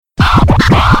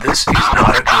This is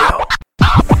not a drill.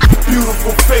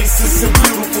 Beautiful faces and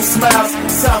beautiful smiles.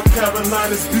 South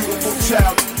Carolina's beautiful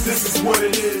child. This is what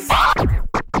it is.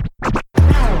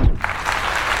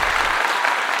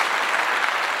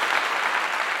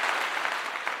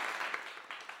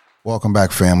 Welcome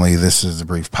back, family. This is the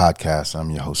Brief Podcast.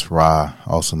 I'm your host, Ra,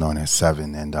 also known as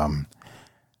Seven, and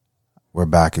we're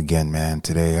back again, man.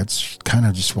 Today, I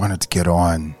just wanted to get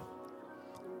on,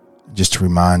 just to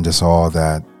remind us all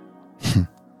that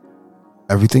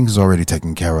everything is already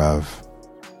taken care of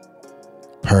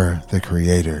per the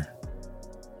Creator,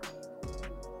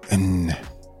 and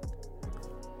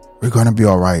we're going to be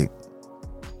all right.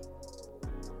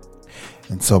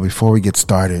 And so, before we get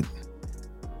started,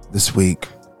 this week,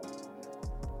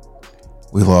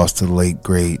 we lost the late,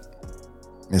 great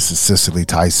Mrs. Cicely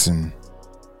Tyson.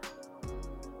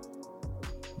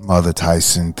 Mother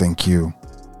Tyson, thank you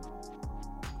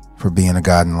for being a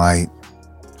guiding light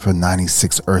for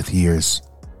 96 Earth years,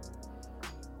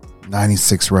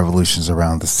 96 revolutions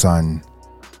around the sun.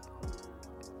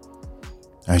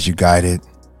 As you guided,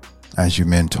 as you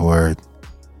mentored,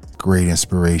 great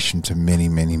inspiration to many,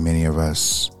 many, many of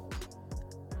us.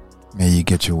 May you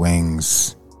get your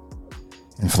wings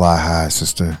and fly high,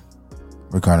 sister.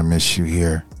 We're going to miss you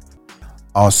here.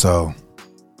 Also,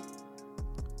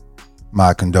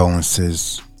 my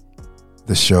condolences,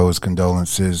 the show's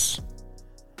condolences,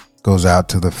 goes out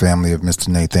to the family of Mr.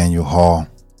 Nathaniel Hall,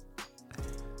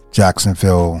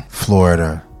 Jacksonville,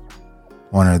 Florida.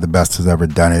 One of the best who's ever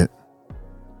done it.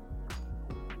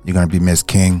 You're going to be missed,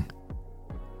 King,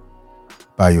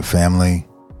 by your family,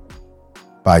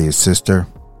 by your sister,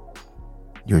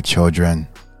 your children,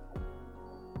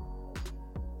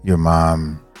 your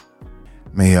mom.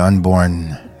 May your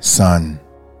unborn son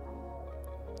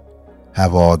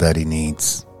have all that he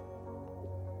needs.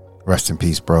 Rest in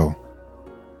peace, bro.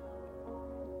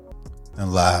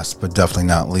 And last but definitely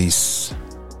not least,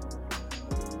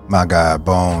 my guy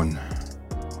Bone.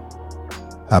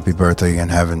 Happy birthday in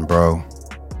heaven, bro.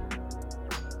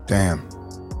 Damn.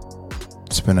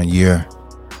 It's been a year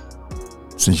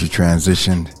since you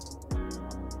transitioned.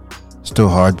 Still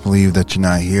hard to believe that you're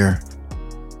not here.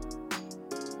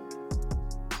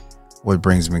 What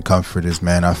brings me comfort is,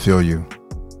 man, I feel you.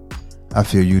 I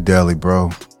feel you daily,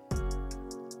 bro.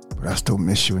 But I still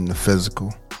miss you in the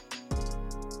physical.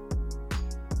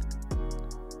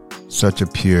 Such a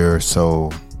pure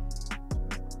soul.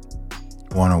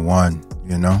 101,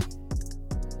 you know?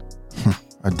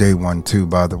 A day one, too,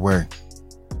 by the way.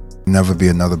 Never be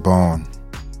another Bone.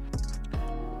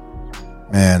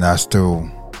 Man, I still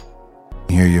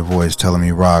hear your voice telling me,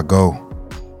 Ra, go.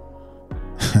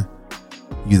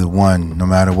 You the one, no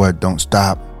matter what, don't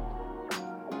stop.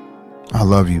 I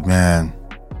love you, man.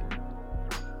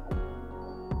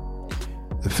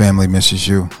 The family misses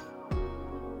you.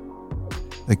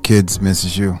 The kids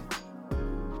misses you.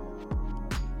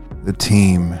 The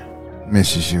team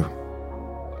misses you.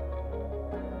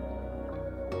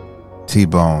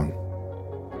 T-Bone,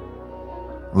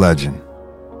 legend.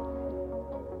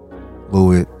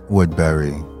 Louis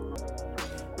Woodbury,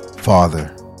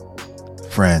 father,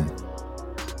 friend,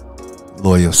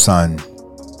 loyal son,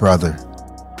 brother.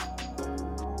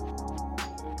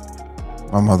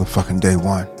 My motherfucking day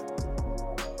one.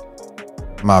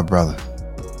 My brother.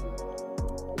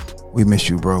 We miss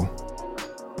you, bro.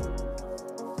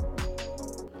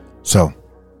 So,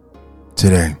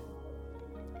 today,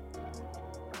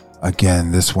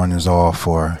 again, this one is all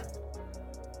for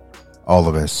all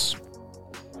of us.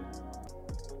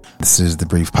 This is the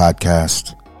Brief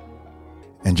Podcast.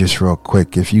 And just real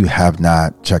quick, if you have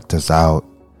not checked us out,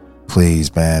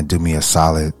 please, man, do me a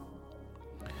solid.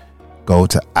 Go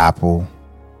to Apple.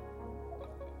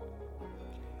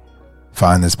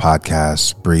 Find this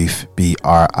podcast, Brief,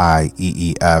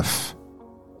 BRIEEF.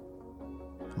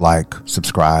 Like,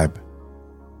 subscribe,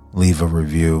 leave a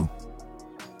review.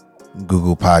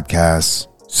 Google Podcasts,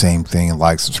 same thing,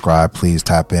 like, subscribe. Please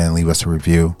tap in, leave us a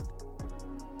review.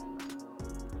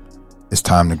 It's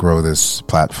time to grow this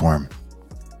platform.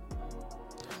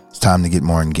 It's time to get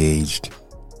more engaged.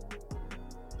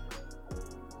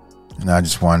 And I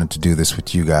just wanted to do this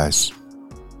with you guys.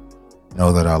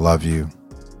 Know that I love you.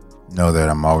 Know that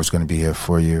I'm always going to be here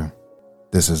for you.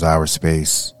 This is our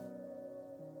space.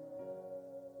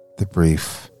 The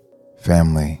Brief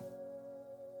family.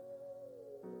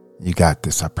 You got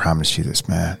this. I promise you this,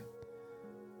 man.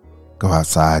 Go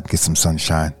outside, get some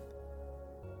sunshine.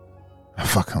 I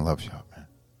fucking love y'all, man.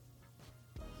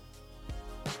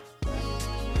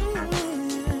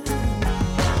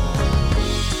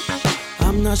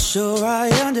 I'm not sure I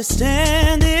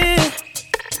understand it,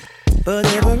 but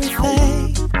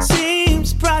everything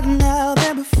seems brighter now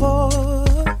than before.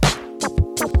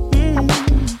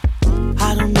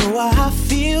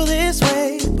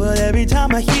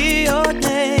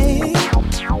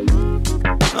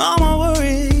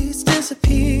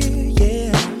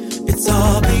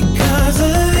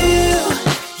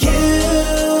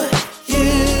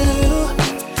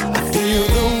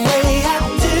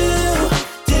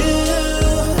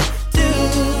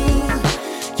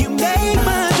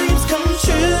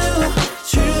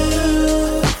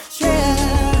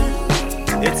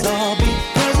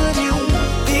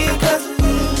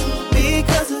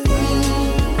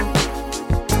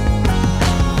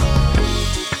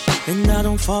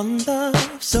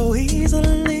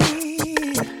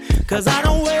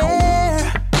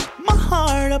 wear my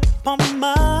heart up on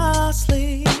my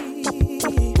sleeve.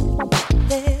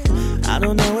 Yeah. I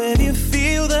don't know if you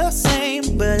feel the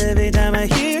same, but every time I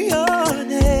hear your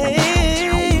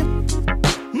name,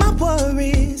 my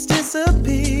worries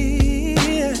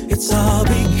disappear. It's all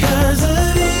because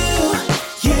of you,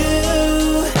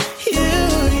 yeah.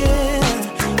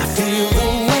 I feel the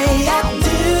way I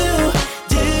do.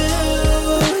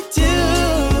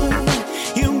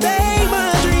 You make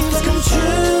my dreams come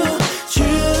true.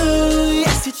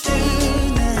 Yes, you do.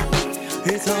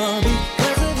 It's all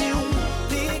because of you.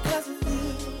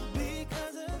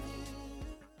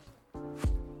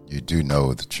 You do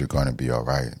know that you're going to be all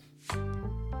right.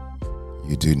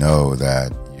 You do know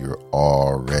that you're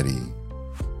already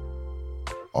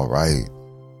all right,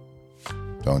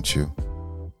 don't you?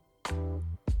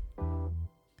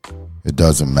 It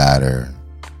doesn't matter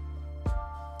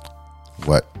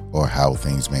what or how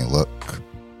things may look.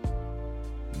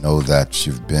 Know that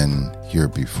you've been here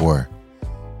before.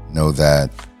 Know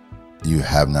that you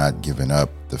have not given up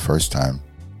the first time.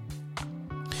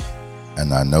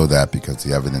 And I know that because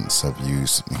the evidence of you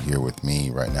sitting here with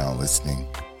me right now listening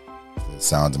to the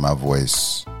sound of my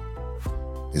voice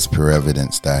is pure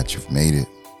evidence that you've made it.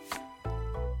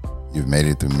 You've made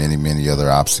it through many, many other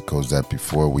obstacles that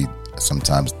before we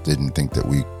sometimes didn't think that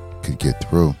we could get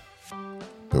through.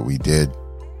 But we did.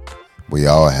 We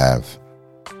all have.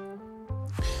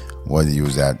 Whether you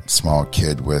was that small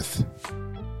kid with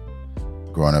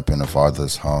growing up in a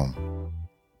fatherless home,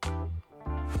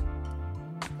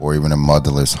 or even a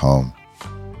motherless home,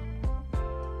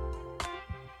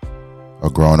 or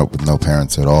growing up with no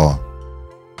parents at all,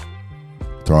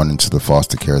 thrown into the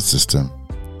foster care system,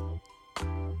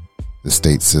 the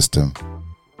state system,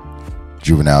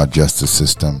 juvenile justice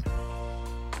system.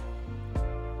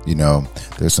 You know,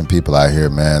 there's some people out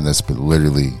here, man, that's been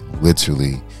literally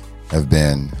have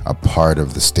been a part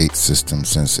of the state system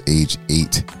since age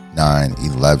 8, 9,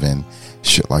 11,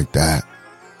 shit like that.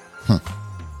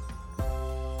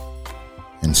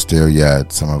 And still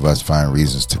yet, some of us find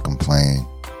reasons to complain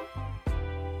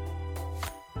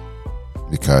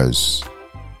because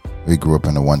we grew up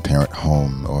in a one-parent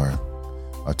home or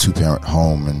a two-parent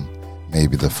home, and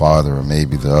maybe the father or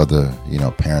maybe the other,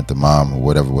 parent, the mom or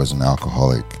whatever, was an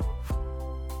alcoholic,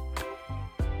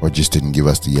 or just didn't give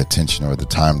us the attention or the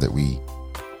time that we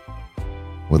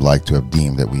would like to have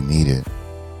deemed that we needed.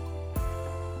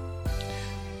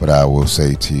 But I will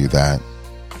say to you that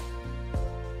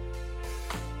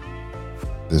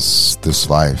this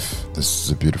life, this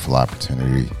is a beautiful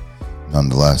opportunity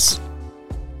nonetheless.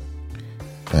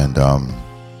 And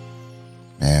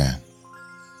man,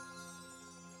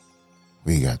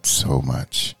 we got so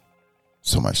much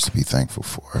to be thankful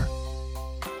for.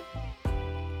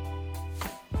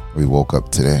 We woke up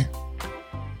today.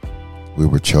 We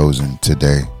were chosen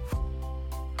today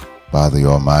by the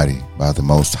Almighty, by the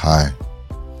Most High.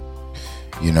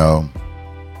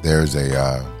 There's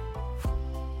a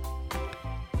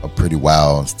pretty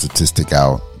wild statistic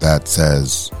out that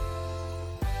says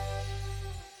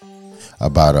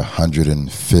about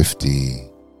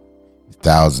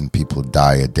 150,000 people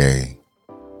die a day.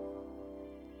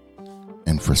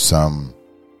 And for some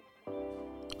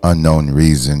unknown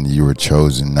reason, you were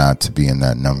chosen not to be in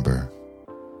that number.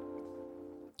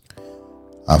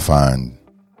 I find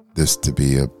this to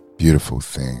be a beautiful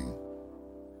thing.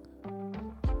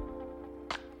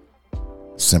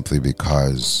 Simply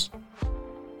because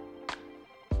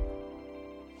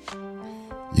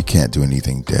you can't do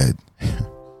anything dead.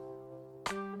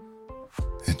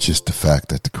 It's just the fact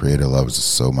that the Creator loves us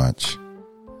so much,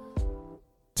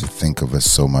 to think of us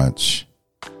so much,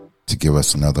 to give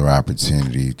us another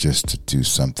opportunity just to do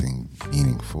something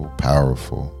meaningful,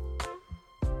 powerful.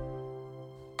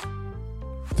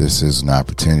 This is an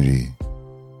opportunity.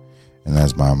 And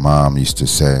as my mom used to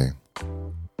say,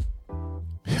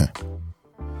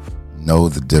 know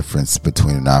the difference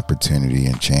between an opportunity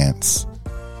and chance.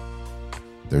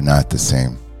 They're not the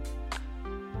same.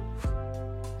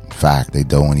 In fact, they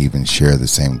don't even share the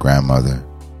same grandmother.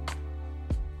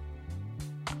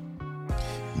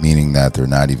 Meaning that they're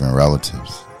not even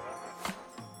relatives.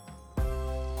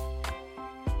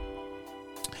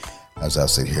 As I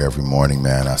sit here every morning,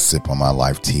 man, I sip on my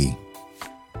life tea.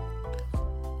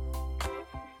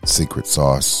 Secret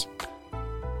sauce.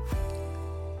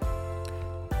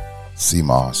 Sea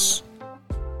moss.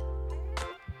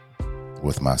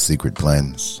 With my secret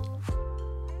blends.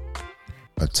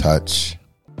 A touch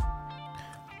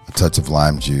of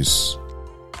lime juice.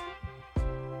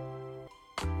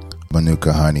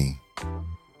 Manuka honey.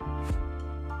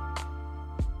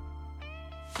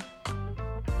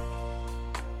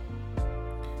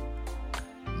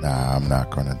 Nah, I'm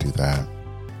not going to do that.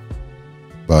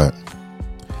 But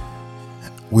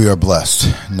we are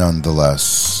blessed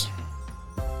nonetheless.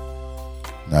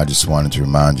 And I just wanted to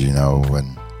remind you,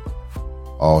 when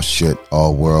all shit,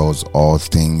 all worlds, all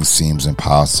things seems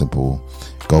impossible,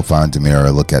 go find a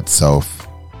mirror, look at self.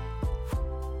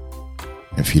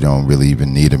 If you don't really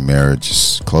even need a mirror,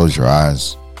 just close your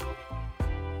eyes.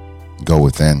 Go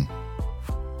within.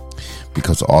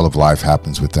 Because all of life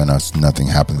happens within us. Nothing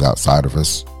happens outside of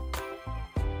us.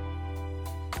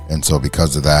 And so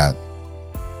because of that,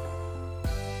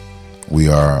 we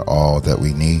are all that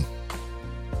we need.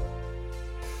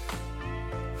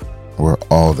 We're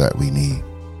all that we need.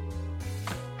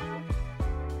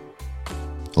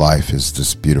 Life is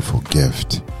this beautiful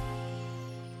gift.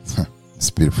 This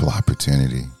beautiful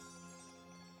opportunity.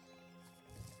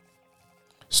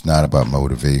 It's not about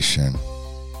motivation.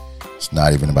 It's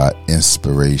not even about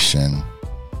inspiration.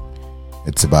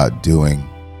 It's about doing.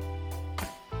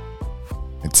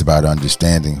 It's about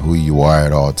understanding who you are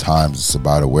at all times. It's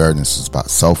about awareness. It's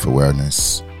about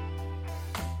self-awareness.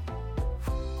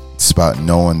 It's about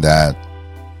knowing that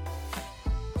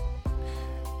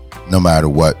no matter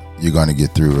what, you're going to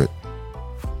get through it.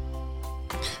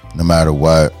 No matter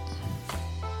what,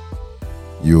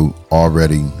 you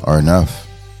already are enough.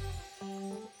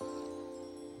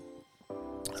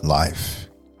 Life.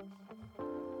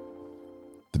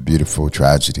 The beautiful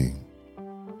tragedy.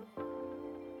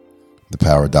 The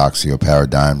paradoxical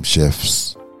paradigm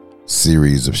shifts.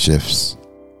 Series of shifts.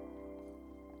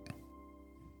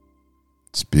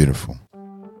 It's beautiful.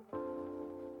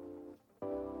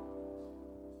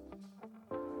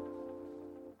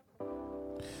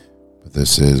 But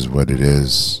this is what it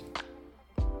is.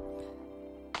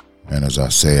 And as I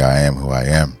say, I am who I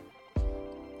am.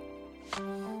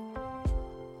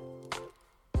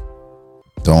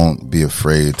 Don't be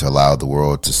afraid to allow the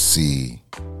world to see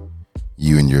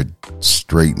you in your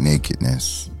straight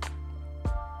nakedness.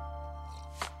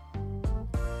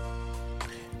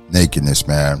 Nakedness,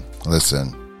 man,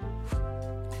 listen,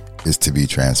 is to be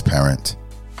transparent.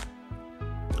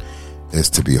 Is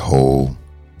to be whole.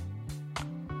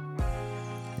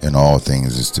 In all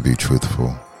things is to be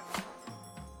truthful.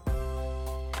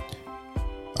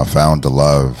 I found the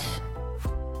love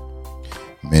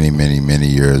many, many, many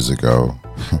years ago.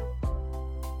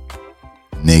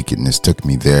 Nakedness took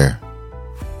me there.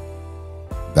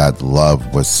 That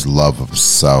love was love of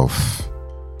self.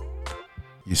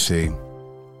 You see,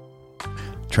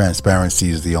 transparency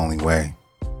is the only way.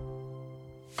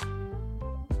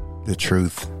 The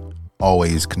truth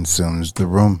always consumes the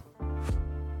room.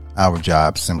 Our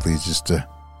job simply is just to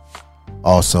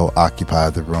also occupy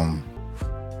the room.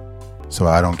 So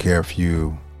I don't care if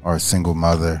you are a single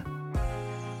mother.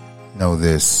 Know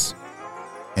this.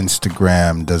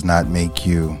 Instagram does not make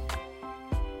you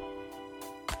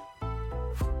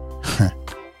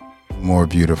more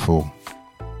beautiful.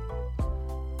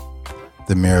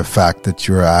 The mere fact that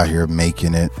you're out here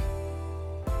making it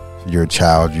for your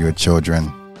child, your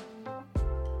children,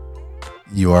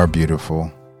 you are beautiful.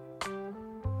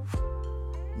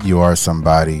 You are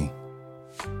somebody.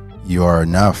 You are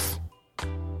enough.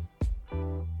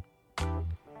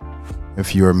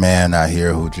 If you're a man out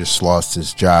here who just lost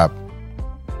his job,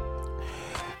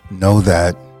 know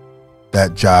that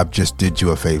that job just did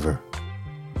you a favor.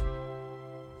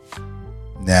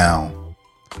 Now,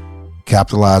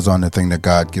 capitalize on the thing that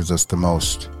God gives us the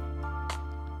most.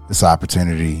 This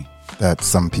opportunity that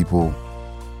some people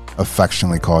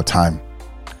affectionately call time.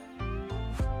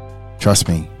 Trust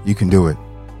me, you can do it.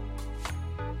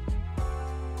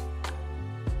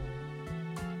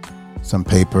 Some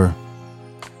paper,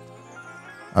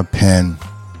 a pen,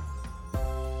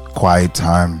 quiet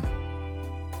time.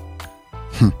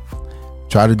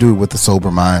 Try to do it with a sober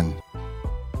mind.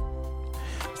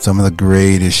 Some of the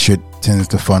greatest shit tends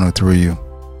to funnel through you.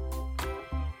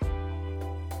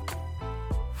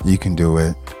 You can do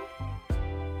it.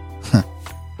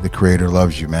 The Creator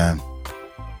loves you, man.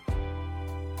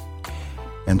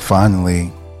 And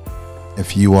finally,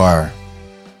 if you are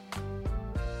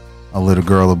a little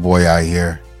girl or boy out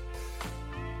here,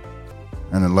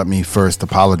 and then let me first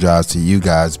apologize to you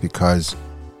guys, because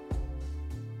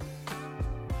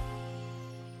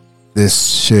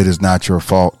this shit is not your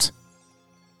fault.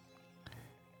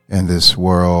 And this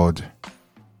world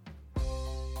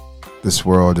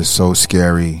is so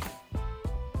scary.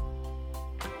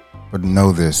 But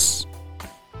know this.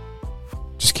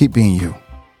 Just keep being you.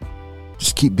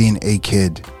 Just keep being a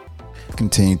kid.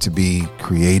 Continue to be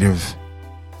creative.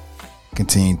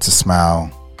 Continue to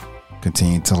smile.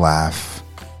 Continue to laugh.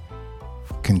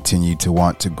 Continue to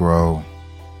want to grow.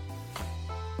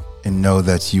 And know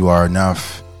that you are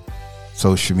enough.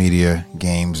 social media,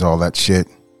 games, all that shit.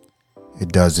 It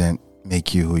doesn't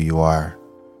make you who you are.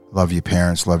 Love your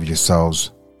parents, love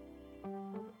yourselves.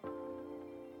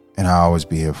 And I'll always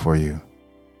be here for you.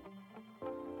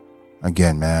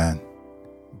 Again, man,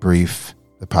 Brief,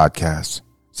 the podcast.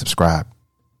 Subscribe.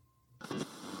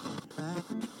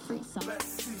 Let's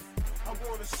see. I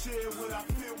wanna share what I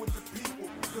feel with the people,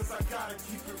 cause I gotta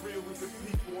keep it real with the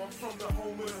people. I'm from the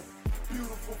home of the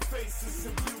beautiful faces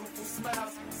and beautiful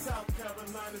smiles. South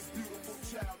Carolina's beautiful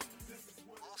child.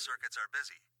 All circuits are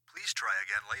busy. Please try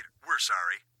again later. We're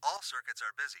sorry. All circuits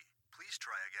are busy. Please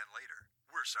try again later.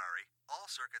 We're sorry. All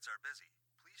circuits are busy.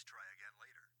 Please try again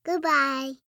later. Goodbye.